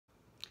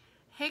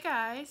Hey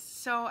guys,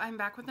 so I'm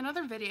back with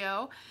another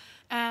video,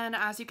 and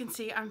as you can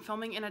see I'm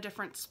filming in a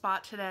different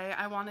spot today.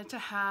 I wanted to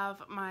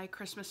have my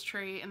Christmas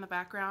tree in the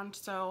background,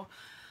 so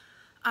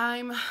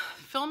I'm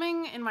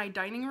filming in my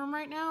dining room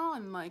right now,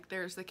 and like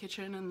there's the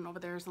kitchen and over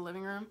there's the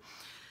living room.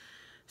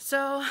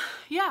 So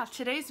yeah,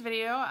 today's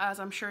video, as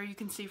I'm sure you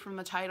can see from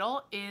the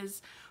title,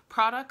 is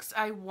products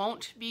I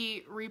won't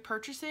be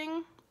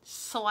repurchasing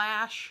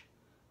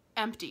 /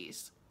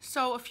 empties.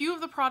 So a few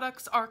of the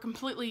products are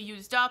completely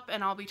used up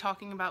and I'll be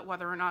talking about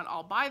whether or not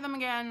I'll buy them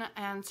again,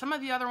 and some of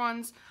the other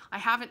ones I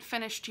haven't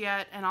finished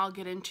yet and I'll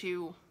get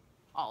into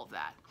all of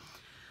that.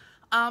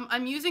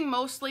 I'm using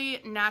mostly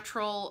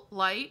natural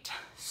light,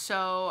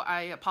 so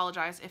I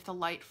apologize if the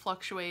light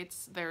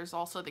fluctuates. There's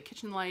also the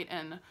kitchen light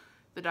and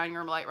the dining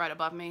room light right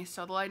above me,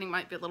 so the lighting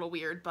might be a little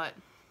weird, but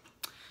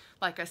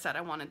like I said,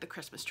 I wanted the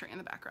Christmas tree in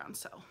the background,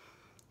 so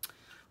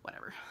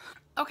whatever.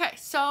 Okay,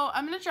 so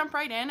I'm gonna jump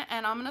right in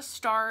and I'm gonna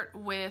start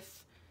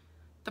with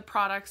the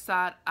products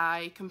that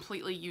I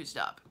completely used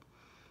up.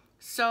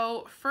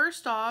 So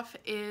first off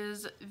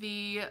is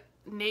the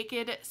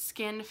Naked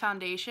Skin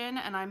Foundation,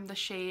 and I'm the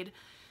shade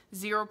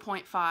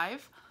 0.5.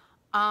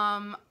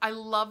 I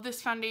love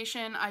this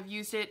foundation. I've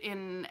used it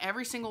in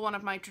every single one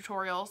of my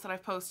tutorials that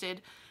I've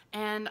posted,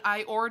 and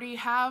I already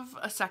have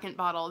a second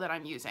bottle that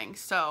I'm using,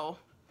 so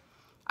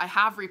I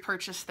have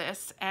repurchased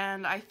this,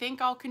 and I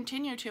think I'll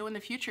continue to in the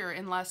future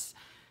unless,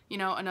 you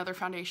know, another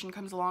foundation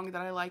comes along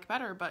that I like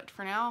better, but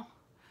for now,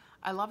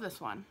 I love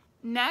this one.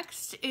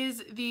 Next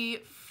is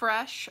the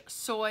Fresh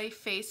Soy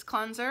Face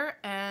Cleanser,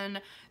 and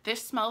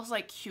this smells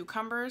like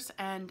cucumbers,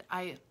 and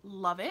I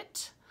love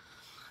it.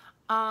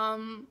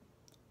 Honestly,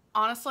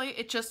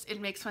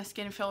 it makes my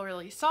skin feel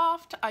really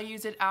soft. I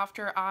use it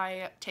after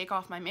I take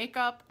off my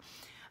makeup,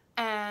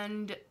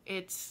 and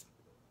it's,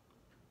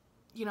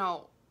 you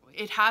know,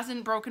 it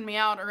hasn't broken me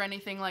out or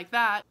anything like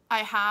that.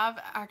 I have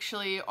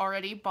actually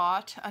already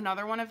bought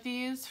another one of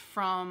these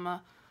from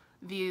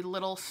the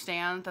little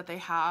stand that they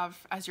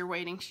have as you're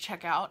waiting to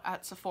check out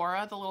at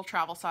Sephora, the little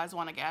travel size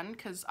one again,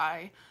 because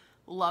I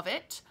love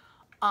it.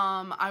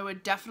 I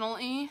would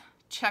definitely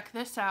check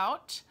this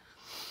out.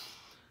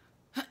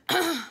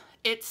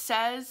 It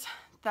says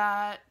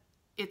that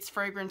it's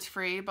fragrance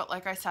free, but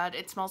like I said,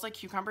 it smells like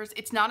cucumbers.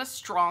 It's not a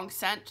strong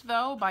scent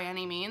though, by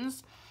any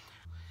means.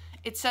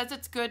 It says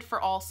it's good for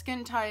all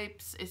skin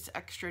types, it's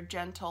extra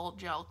gentle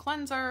gel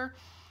cleanser,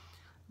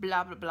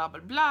 blah, blah, blah,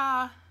 blah,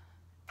 blah.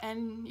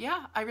 And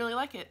yeah, I really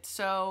like it.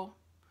 So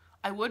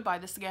I would buy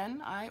this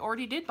again. I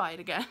already did buy it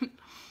again.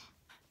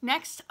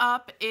 Next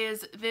up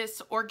is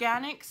this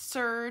Organic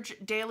Surge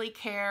Daily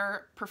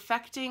Care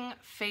Perfecting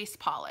Face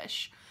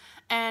Polish.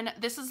 And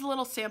this is a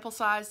little sample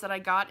size that I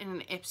got in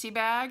an Ipsy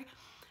bag.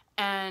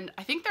 And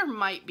I think there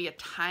might be a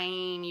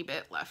tiny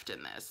bit left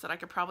in this that I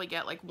could probably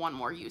get like one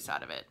more use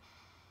out of it.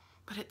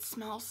 But it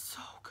smells so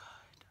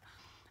good.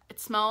 It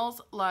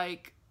smells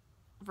like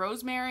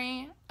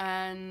rosemary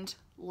and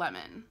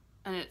lemon.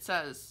 And it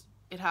says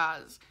it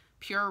has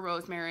pure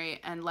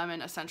rosemary and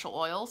lemon essential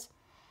oils.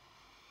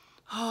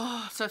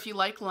 Oh, so if you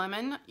like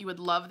lemon, you would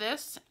love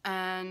this.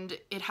 And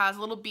it has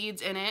little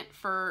beads in it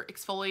for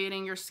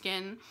exfoliating your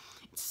skin.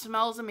 It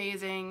smells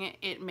amazing.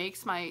 It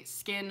makes my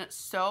skin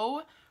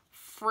so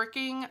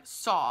freaking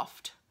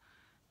soft.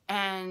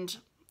 And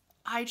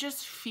I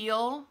just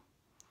feel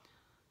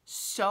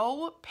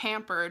so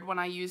pampered when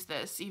I use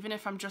this, even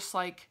if I'm just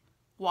like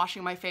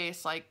washing my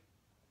face like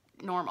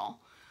normal.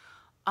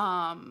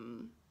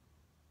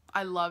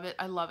 I love it,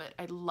 I love it,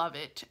 I love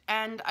it.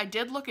 And I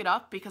did look it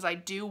up because I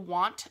do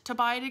want to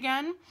buy it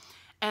again.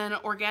 And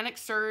Organic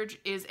Surge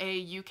is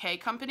a UK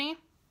company,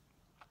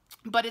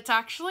 but it's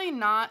actually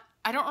not,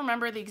 I don't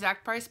remember the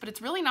exact price, but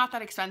it's really not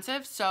that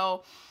expensive.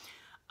 So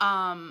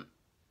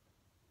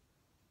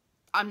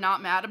I'm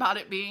not mad about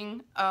it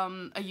being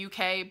a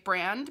UK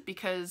brand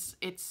because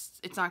it's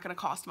not going to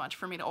cost much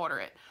for me to order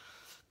it.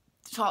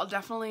 So I'll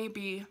definitely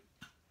be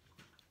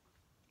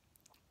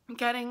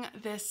getting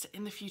this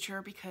in the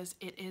future because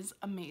it is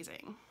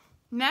amazing.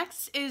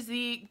 Next is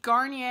the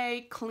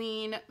Garnier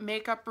Clean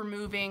Makeup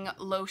Removing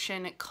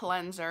Lotion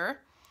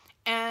Cleanser.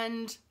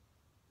 And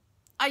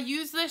I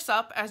use this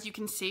up, as you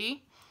can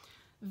see.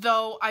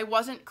 Though I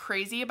wasn't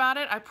crazy about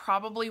it, I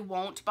probably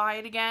won't buy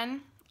it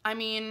again. I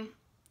mean,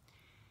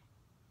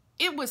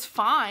 it was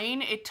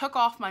fine. It took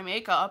off my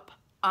makeup,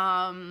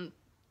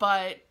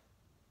 but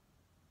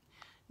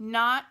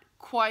not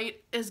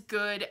quite as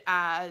good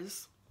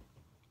as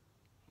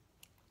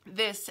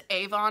this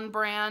Avon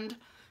brand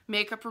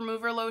makeup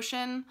remover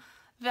lotion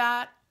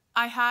that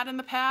I had in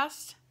the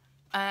past.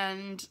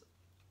 And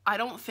I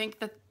don't think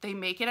that they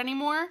make it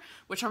anymore,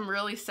 which I'm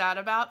really sad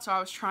about. So I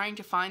was trying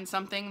to find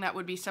something that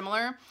would be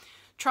similar.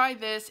 Try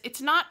this.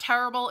 It's not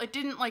terrible. It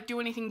didn't like do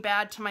anything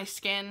bad to my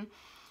skin.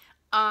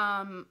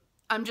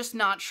 I'm just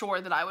not sure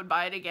that I would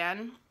buy it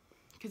again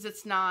because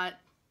it's not,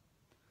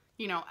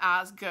 you know,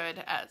 as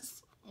good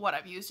as what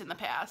I've used in the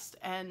past.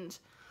 And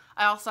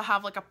I also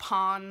have like a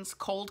Pond's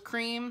cold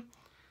cream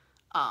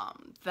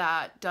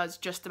that does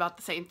just about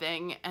the same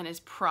thing and is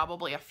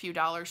probably a few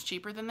dollars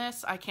cheaper than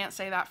this. I can't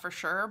say that for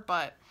sure,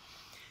 but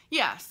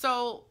yeah,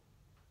 so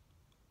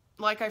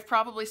like I've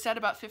probably said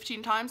about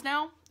 15 times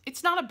now,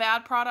 it's not a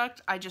bad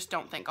product. I just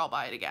don't think I'll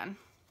buy it again.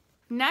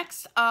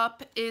 Next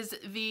up is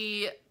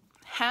the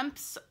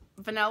Hemp's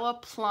Vanilla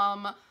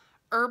Plum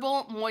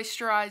Herbal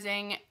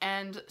Moisturizing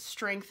and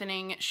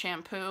Strengthening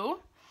Shampoo.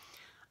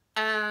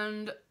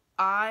 And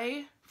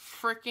I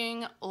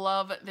freaking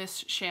love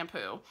this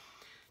shampoo.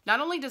 Not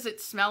only does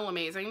it smell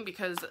amazing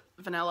because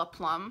vanilla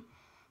plum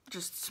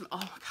just, oh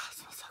my god, it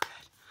smells so good.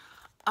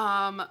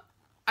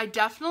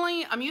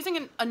 I'm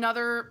using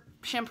another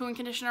shampoo and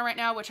conditioner right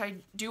now, which I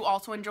do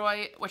also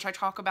enjoy, which I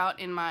talk about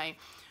in my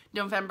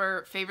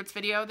November favorites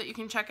video that you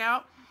can check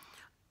out.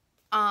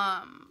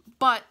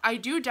 But I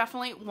do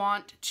definitely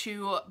want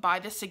to buy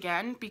this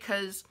again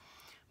because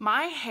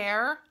my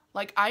hair,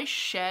 like, I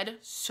shed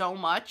so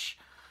much,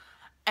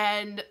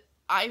 and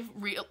I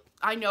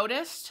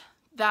noticed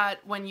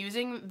that when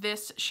using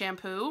this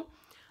shampoo,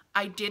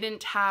 I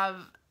didn't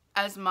have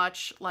as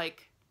much,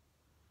 like,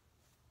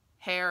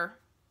 hair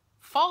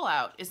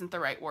fallout isn't the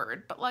right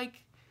word, but,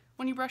 like,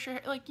 when you brush your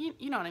hair, like, you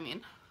know what I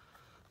mean.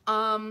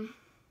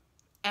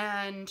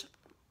 And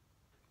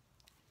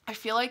I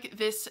feel like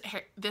this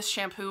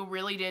shampoo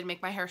really did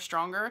make my hair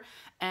stronger,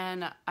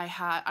 and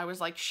I was,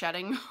 like,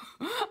 shedding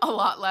a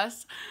lot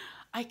less.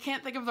 I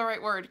can't think of the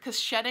right word, because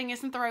shedding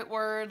isn't the right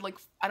word. Like,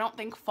 I don't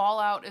think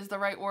fallout is the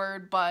right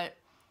word, but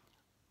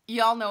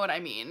y'all know what I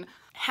mean.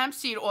 Hemp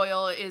seed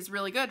oil is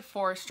really good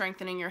for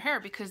strengthening your hair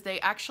because they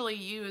actually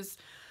use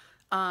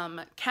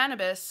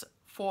cannabis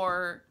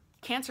for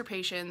cancer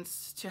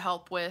patients to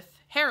help with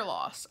hair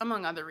loss,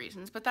 among other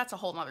reasons, but that's a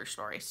whole nother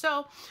story.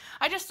 So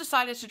I just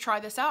decided to try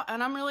this out,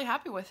 and I'm really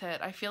happy with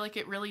it. I feel like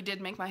it really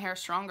did make my hair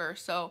stronger.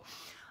 So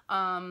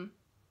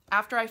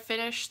after I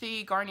finish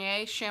the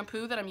Garnier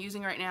shampoo that I'm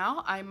using right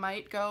now, I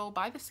might go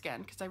buy this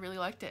again because I really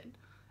liked it,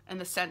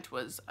 and the scent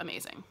was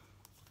amazing.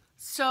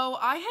 So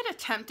I had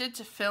attempted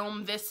to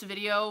film this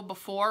video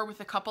before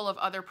with a couple of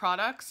other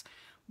products,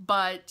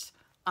 but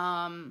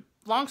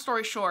long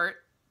story short,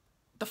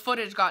 the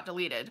footage got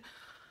deleted.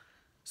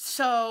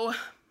 So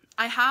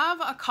I have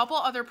a couple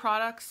other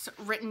products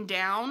written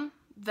down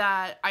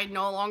that I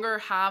no longer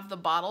have the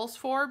bottles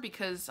for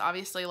because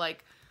obviously,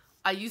 like,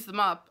 I used them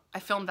up, I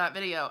filmed that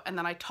video, and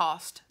then I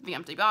tossed the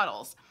empty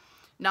bottles,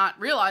 not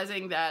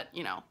realizing that,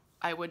 you know,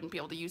 I wouldn't be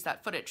able to use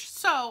that footage.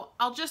 So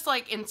I'll just,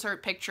 like,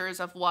 insert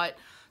pictures of what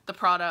the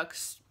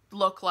products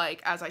look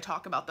like as I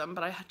talk about them,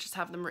 but I just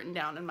have them written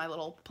down in my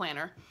little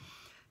planner.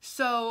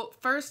 So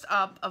first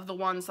up of the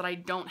ones that I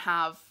don't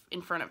have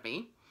in front of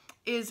me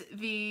is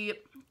the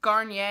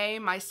Garnier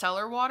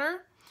Micellar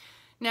Water.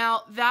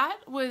 Now, that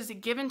was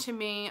given to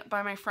me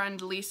by my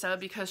friend Lisa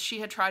because she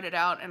had tried it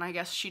out and I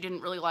guess she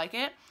didn't really like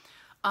it.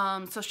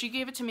 So she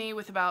gave it to me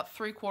with about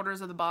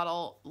 3/4 of the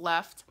bottle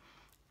left.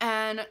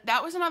 And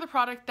that was another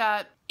product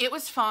that it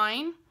was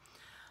fine.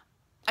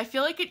 I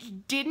feel like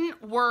it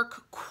didn't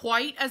work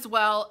quite as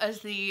well as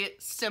the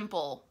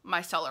simple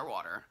micellar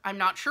water. I'm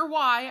not sure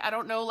why. I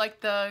don't know, like,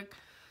 the,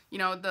 you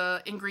know,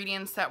 the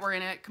ingredients that were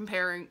in it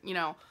comparing, you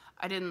know,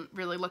 I didn't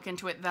really look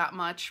into it that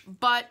much,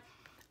 but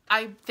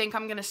I think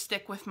I'm going to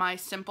stick with my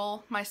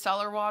simple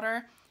micellar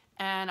water,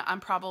 and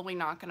I'm probably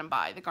not going to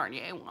buy the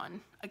Garnier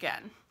one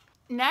again.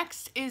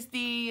 Next is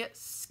the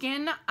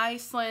Skin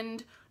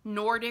Iceland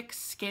Nordic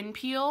Skin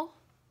Peel.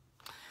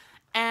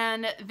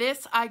 And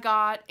this I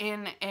got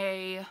in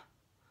a,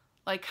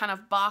 like, kind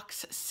of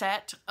box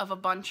set of a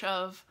bunch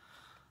of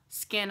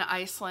Skin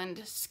Iceland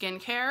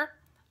skincare.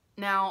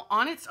 Now,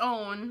 on its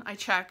own, I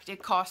checked,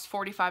 it cost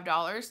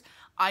 $45.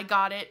 I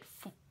got it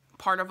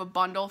part of a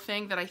bundle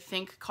thing that I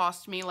think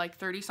cost me like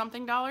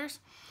 $30-something.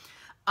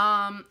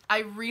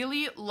 I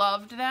really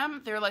loved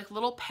them. They're like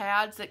little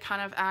pads that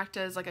kind of act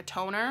as like a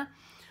toner.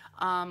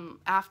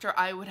 After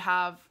I would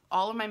have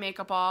all of my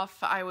makeup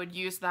off, I would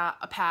use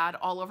a pad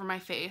all over my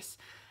face,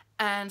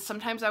 and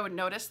sometimes I would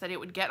notice that it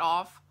would get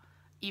off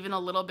even a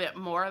little bit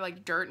more,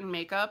 like dirt and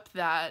makeup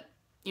that,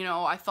 you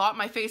know, I thought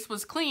my face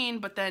was clean,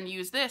 but then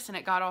used this and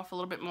it got off a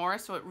little bit more,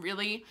 so it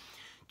really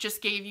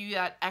just gave you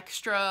that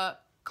extra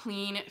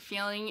clean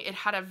feeling. It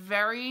had a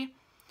very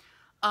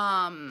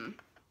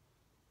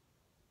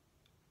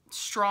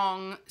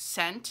strong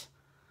scent.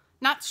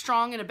 Not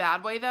strong in a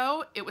bad way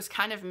though. It was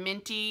kind of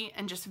minty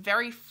and just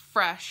very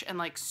fresh and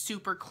like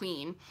super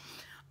clean.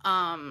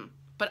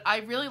 But I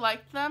really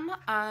liked them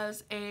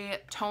as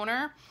a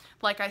toner.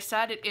 Like I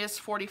said, it is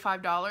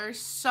 $45,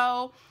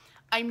 so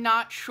I'm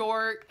not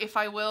sure if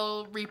I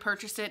will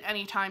repurchase it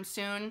anytime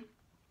soon.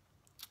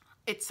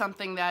 It's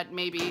something that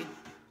maybe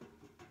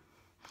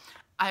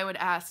I would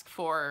ask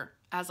for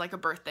as like a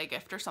birthday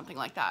gift or something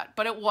like that.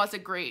 But it was a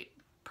great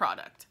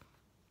product.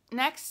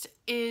 Next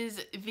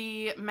is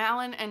the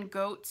Malin and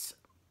Goats,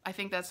 I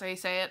think that's how you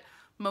say it,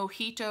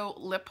 Mojito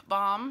Lip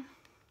Balm.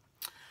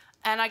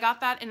 And I got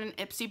that in an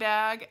Ipsy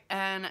bag,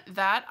 and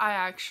that I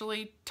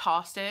actually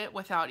tossed it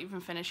without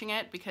even finishing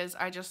it because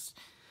I just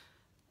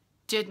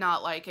did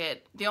not like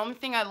it. The only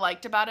thing I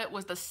liked about it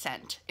was the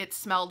scent. It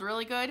smelled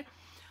really good,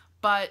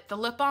 but the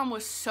lip balm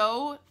was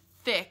so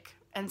thick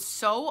and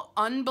so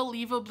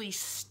unbelievably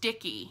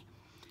sticky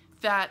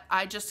that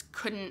I just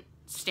couldn't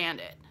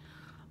stand it.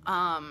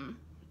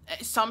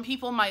 Some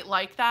people might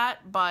like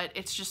that, but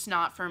it's just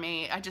not for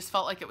me. I just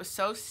felt like it was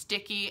so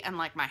sticky, and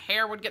like my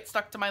hair would get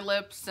stuck to my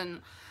lips,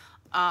 and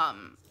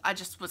I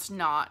just was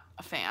not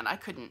a fan. I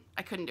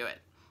couldn't do it.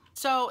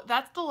 So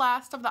that's the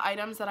last of the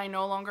items that I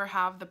no longer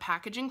have the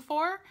packaging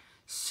for.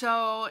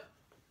 So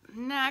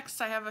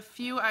next I have a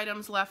few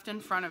items left in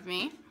front of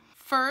me.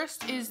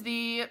 First is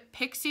the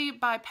Pixie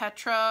by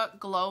Petra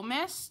Glow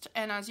Mist,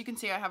 and as you can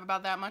see I have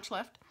about that much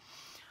left.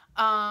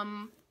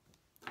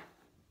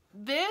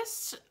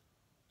 This,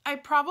 I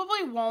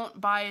probably won't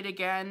buy it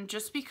again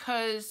just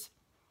because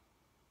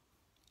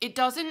it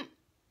doesn't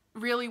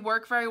really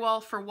work very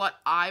well for what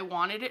I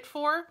wanted it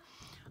for.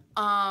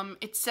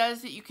 It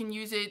says that you can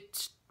use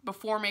it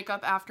before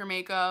makeup, after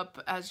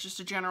makeup, as just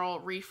a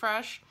general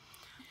refresh.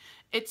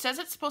 It says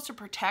it's supposed to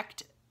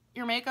protect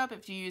your makeup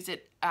if you use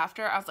it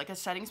after as like a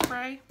setting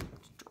spray.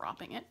 Just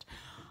dropping it.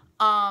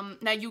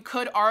 Now you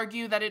could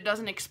argue that it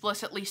doesn't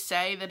explicitly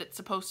say that it's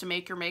supposed to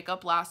make your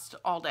makeup last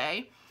all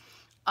day.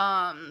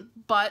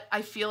 But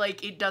I feel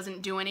like it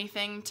doesn't do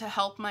anything to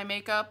help my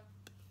makeup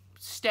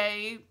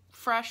stay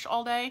fresh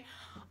all day.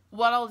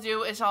 What I'll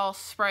do is I'll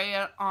spray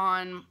it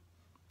on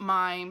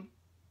my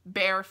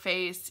bare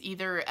face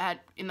either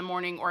in the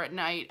morning or at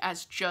night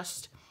as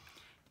just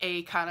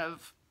a kind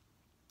of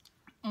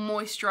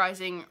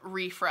moisturizing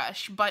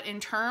refresh. But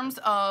in terms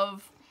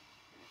of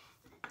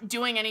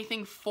doing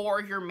anything for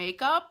your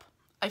makeup,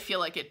 I feel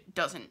like it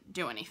doesn't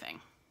do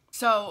anything.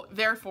 So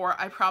therefore,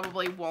 I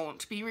probably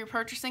won't be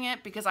repurchasing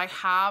it because I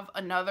have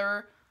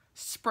another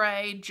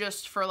spray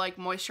just for like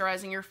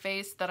moisturizing your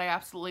face that I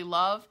absolutely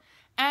love.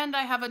 And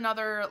I have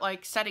another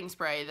like setting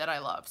spray that I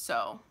love.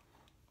 So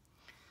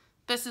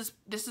this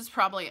is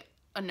probably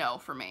a no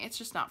for me. It's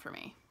just not for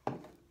me.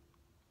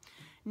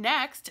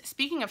 Next,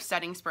 speaking of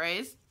setting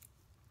sprays,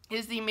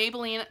 is the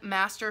Maybelline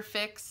Master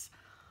Fix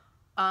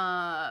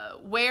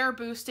Wear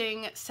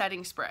Boosting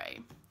Setting Spray.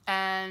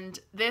 And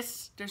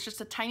this, there's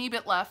just a tiny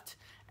bit left,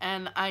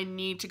 and I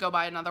need to go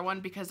buy another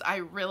one because I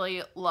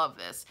really love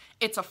this.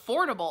 It's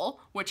affordable,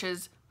 which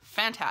is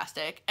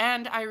fantastic,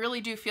 and I really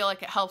do feel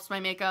like it helps my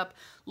makeup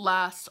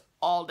last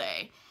all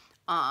day.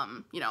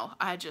 You know,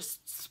 I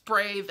just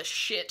spray the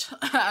shit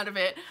out of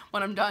it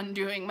when I'm done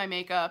doing my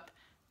makeup,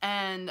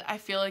 and I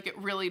feel like it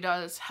really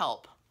does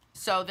help.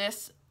 So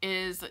this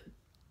is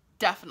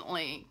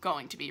definitely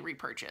going to be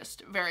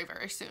repurchased very,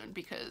 very soon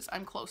because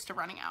I'm close to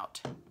running out.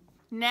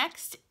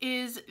 Next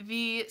is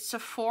the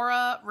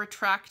Sephora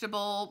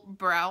Retractable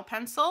Brow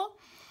Pencil.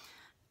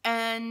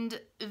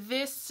 And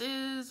this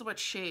is, what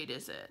shade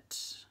is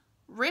it?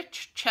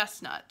 Rich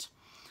Chestnut.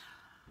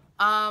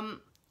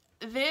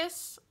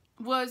 This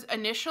was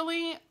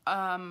initially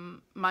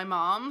my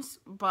mom's,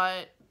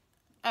 but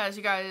as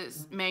you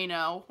guys may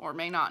know or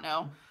may not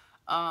know,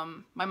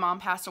 my mom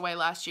passed away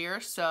last year,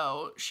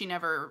 so she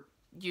never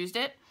used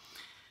it.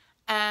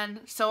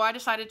 And so I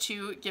decided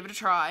to give it a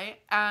try,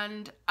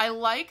 and I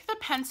like the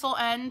pencil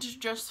end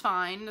just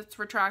fine. It's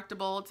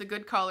retractable, it's a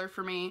good color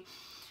for me,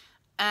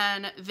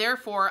 and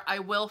therefore I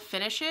will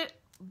finish it,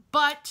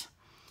 but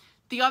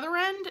the other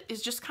end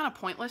is just kind of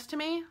pointless to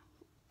me.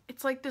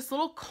 It's like this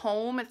little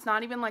comb, it's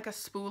not even like a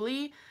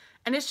spoolie,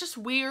 and it's just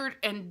weird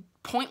and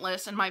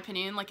pointless in my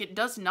opinion, like it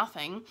does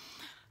nothing.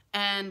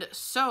 And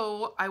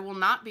so I will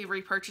not be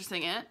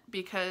repurchasing it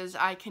because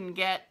I can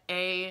get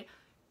a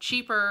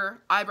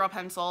cheaper eyebrow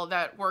pencil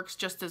that works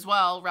just as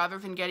well rather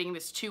than getting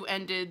this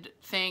two-ended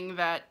thing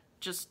that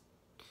just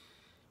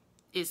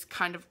is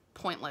kind of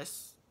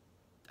pointless,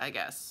 I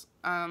guess.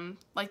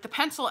 Like the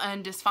pencil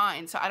end is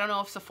fine, so I don't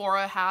know if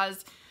Sephora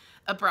has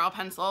a brow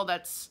pencil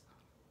that's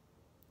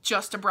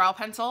just a brow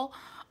pencil.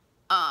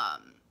 I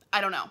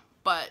don't know,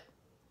 but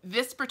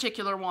this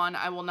particular one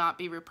I will not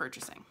be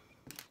repurchasing.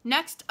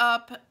 Next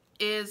up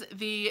is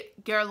the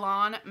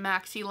Guerlain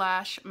Maxi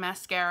Lash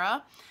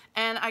Mascara,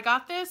 and I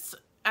got this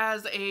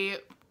as a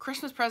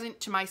Christmas present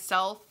to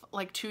myself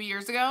like 2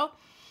 years ago,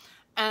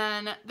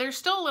 and there's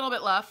still a little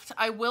bit left.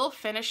 I will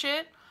finish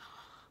it.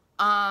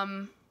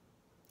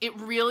 It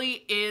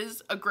really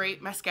is a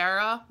great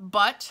mascara,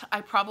 but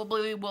I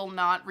probably will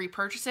not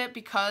repurchase it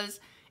because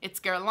it's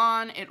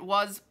Guerlain. It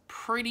was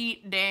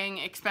pretty dang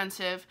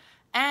expensive,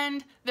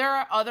 and there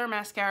are other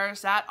mascaras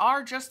that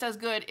are just as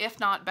good, if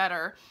not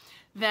better,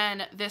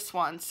 than this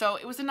one. So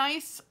it was a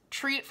nice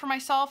treat for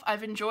myself.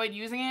 I've enjoyed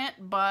using it,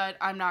 but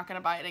I'm not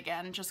gonna buy it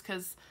again just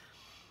because,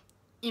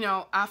 you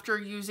know, after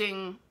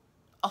using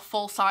a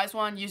full-size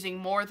one, using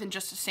more than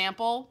just a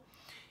sample,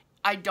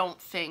 I don't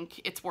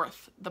think it's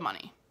worth the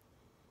money.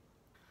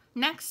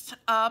 Next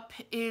up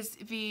is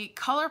the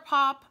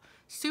ColourPop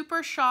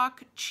Super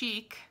Shock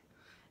Cheek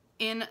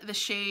in the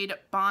shade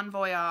Bon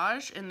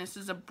Voyage, and this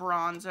is a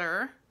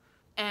bronzer,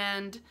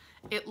 and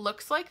it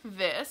looks like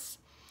this.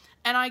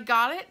 And I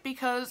got it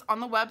because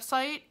on the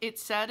website it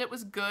said it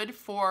was good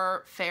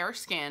for fair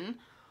skin,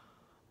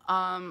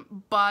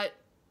 but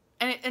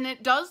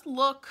it does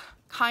look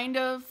kind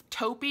of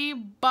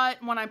taupey,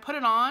 but when I put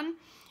it on,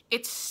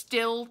 it's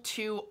still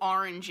too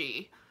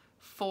orangey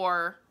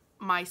for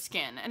my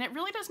skin. And it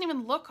really doesn't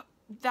even look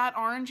that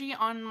orangey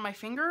on my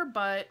finger,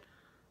 but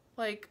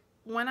like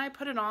when I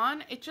put it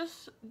on, it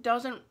just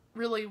doesn't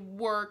really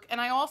work. And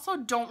I also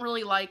don't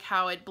really like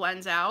how it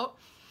blends out.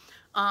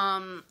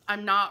 I'm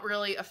not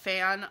really a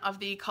fan of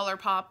the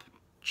ColourPop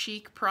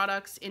cheek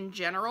products in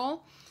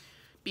general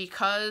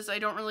because I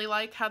don't really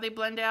like how they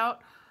blend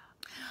out.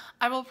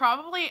 I will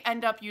probably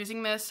end up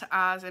using this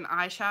as an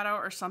eyeshadow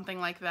or something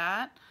like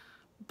that,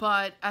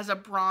 but as a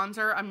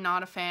bronzer, I'm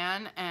not a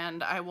fan,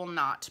 and I will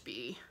not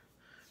be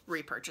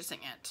repurchasing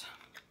it.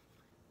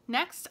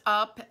 Next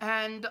up,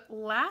 and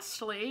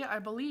lastly, I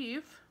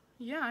believe,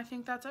 yeah, I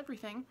think that's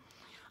everything.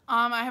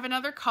 I have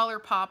another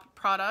ColourPop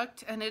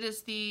product, and it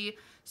is the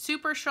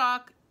Super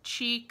Shock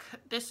Cheek.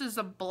 This is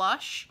a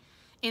blush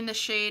in the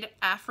shade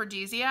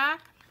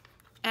Aphrodisiac.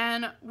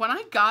 And when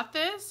I got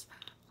this,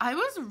 I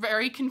was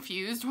very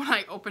confused when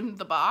I opened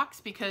the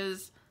box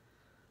because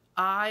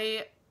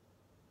I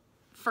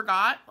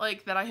forgot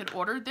like that I had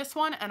ordered this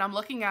one, and I'm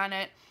looking at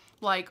it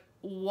like,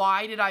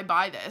 why did I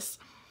buy this?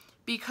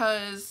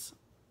 Because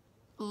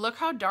look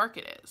how dark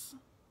it is.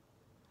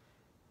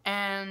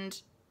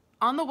 And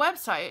on the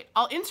website,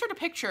 I'll insert a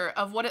picture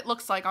of what it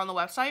looks like on the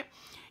website.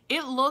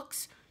 It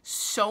looks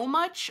so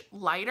much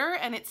lighter,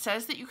 and it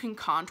says that you can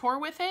contour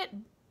with it,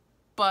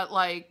 but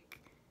like,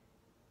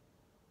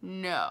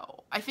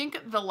 no. I think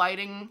the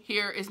lighting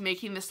here is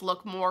making this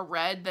look more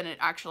red than it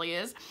actually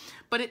is,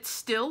 but it's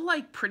still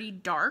like pretty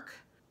dark.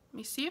 Let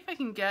me see if I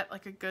can get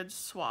like a good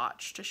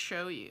swatch to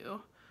show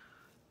you.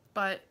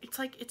 But it's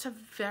like, it's a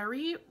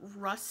very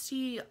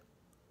rusty,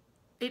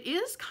 it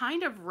is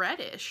kind of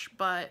reddish,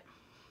 but,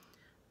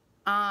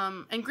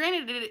 and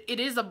granted it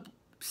is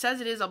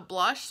says it is a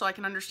blush, so I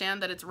can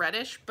understand that it's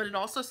reddish, but it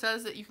also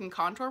says that you can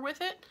contour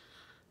with it,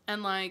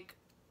 and like,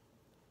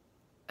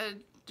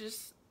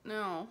 just,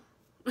 no.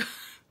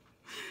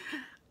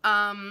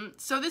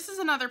 So this is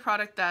another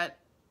product that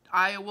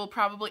I will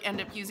probably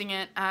end up using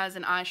it as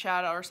an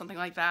eyeshadow or something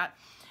like that,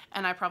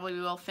 and I probably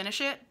will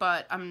finish it,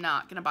 but I'm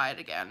not gonna buy it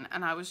again.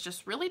 And I was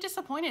just really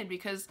disappointed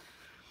because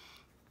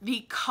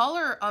the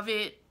color of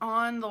it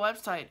on the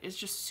website is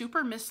just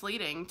super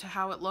misleading to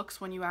how it looks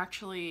when you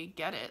actually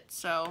get it.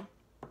 So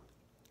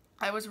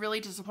I was really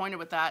disappointed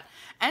with that,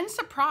 and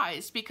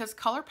surprised, because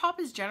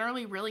ColourPop is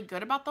generally really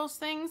good about those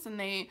things, and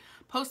they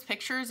post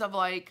pictures of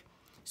like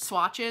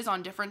swatches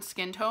on different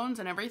skin tones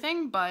and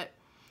everything, but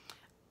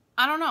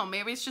I don't know,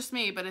 maybe it's just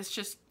me, but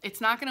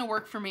it's not gonna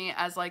work for me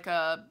as like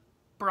a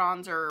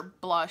bronzer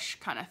blush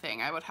kind of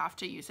thing. I would have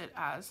to use it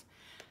as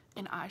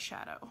an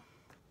eyeshadow.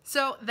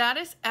 So that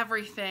is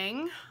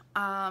everything.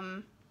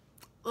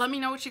 Let me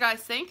know what you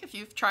guys think, if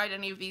you've tried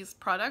any of these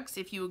products,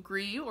 if you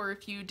agree or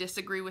if you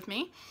disagree with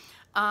me.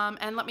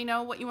 And let me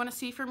know what you want to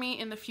see from me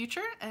in the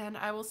future, and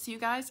I will see you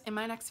guys in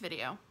my next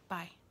video.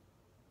 Bye.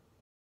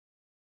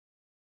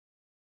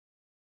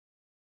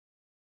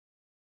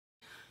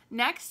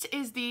 Next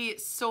is the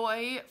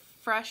Soy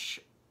Fresh,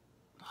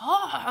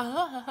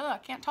 I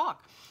can't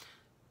talk.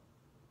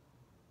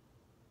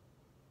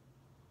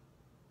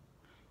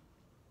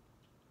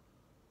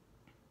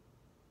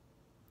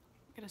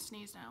 I'm gonna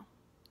sneeze now.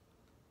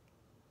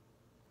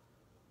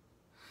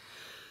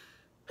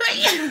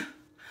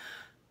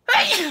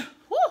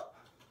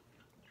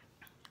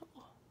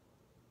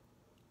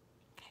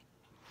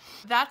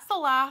 That's the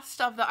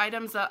last of the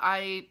items that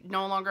I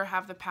no longer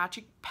have the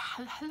patching.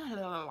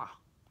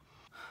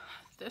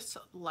 This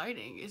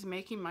lighting is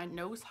making my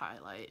nose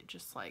highlight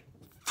just like